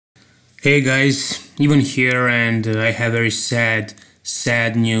Hey guys, even here, and I have very sad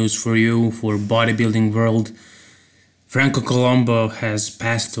news for you, for bodybuilding world. Franco Columbu has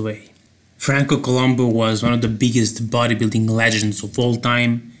passed away. Franco Columbu was one of the biggest bodybuilding legends of all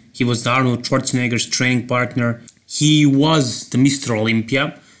time. He was Arnold Schwarzenegger's training partner. He was the Mr.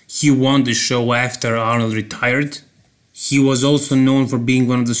 Olympia. He won the show after Arnold retired. He was also known for being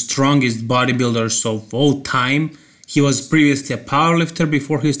one of the strongest bodybuilders of all time. He was previously a powerlifter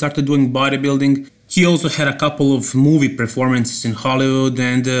before he started doing bodybuilding. He also had a couple of movie performances in Hollywood,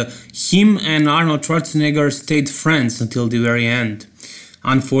 and him and Arnold Schwarzenegger stayed friends until the very end.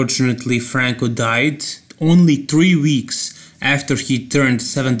 Unfortunately, Franco died only 3 weeks after he turned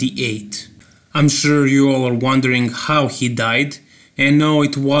 78. I'm sure you all are wondering how he died. And no,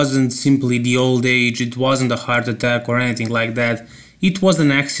 it wasn't simply the old age, it wasn't a heart attack or anything like that. It was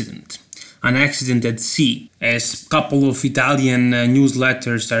an accident. An accident at sea, as a couple of Italian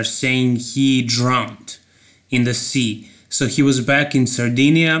newsletters are saying he drowned in the sea. So he was back in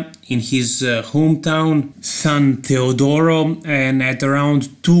Sardinia, in his hometown, San Teodoro, and at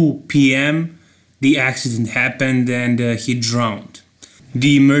around 2 p.m. the accident happened and he drowned.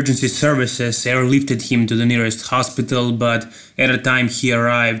 The emergency services airlifted him to the nearest hospital, but at the time he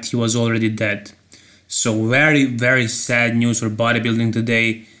arrived, he was already dead. So very sad news for bodybuilding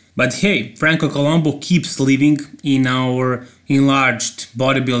today. But hey, Franco Columbu keeps living in our enlarged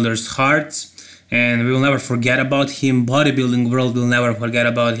bodybuilders' hearts, and we will never forget about him. Bodybuilding world will never forget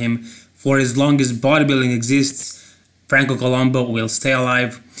about him. For as long as bodybuilding exists, Franco Columbu will stay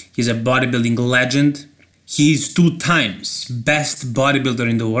alive. He's a bodybuilding legend. He's 2 times best bodybuilder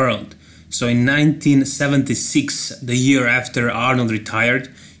in the world. So in 1976, the year after Arnold retired,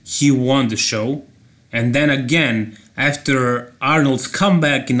 he won the show. And then again, after Arnold's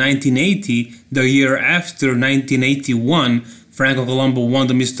comeback in 1980, the year after 1981, Franco Columbu won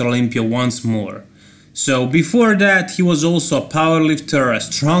the Mr. Olympia once more. So before that, he was also a powerlifter, a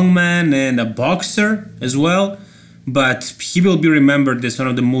strongman, and a boxer as well. But he will be remembered as one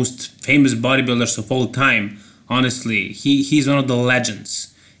of the most famous bodybuilders of all time. Honestly, he's one of the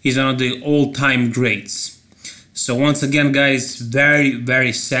legends. He's one of the all-time greats. So once again, guys,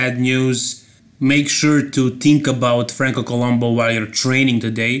 very sad news. Make sure to think about Franco Columbu while you're training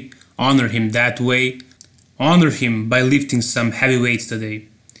today. Honor him that way. Honor him by lifting some heavy weights today.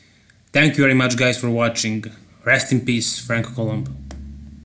 Thank you very much, guys, for watching. Rest in peace, Franco Columbu.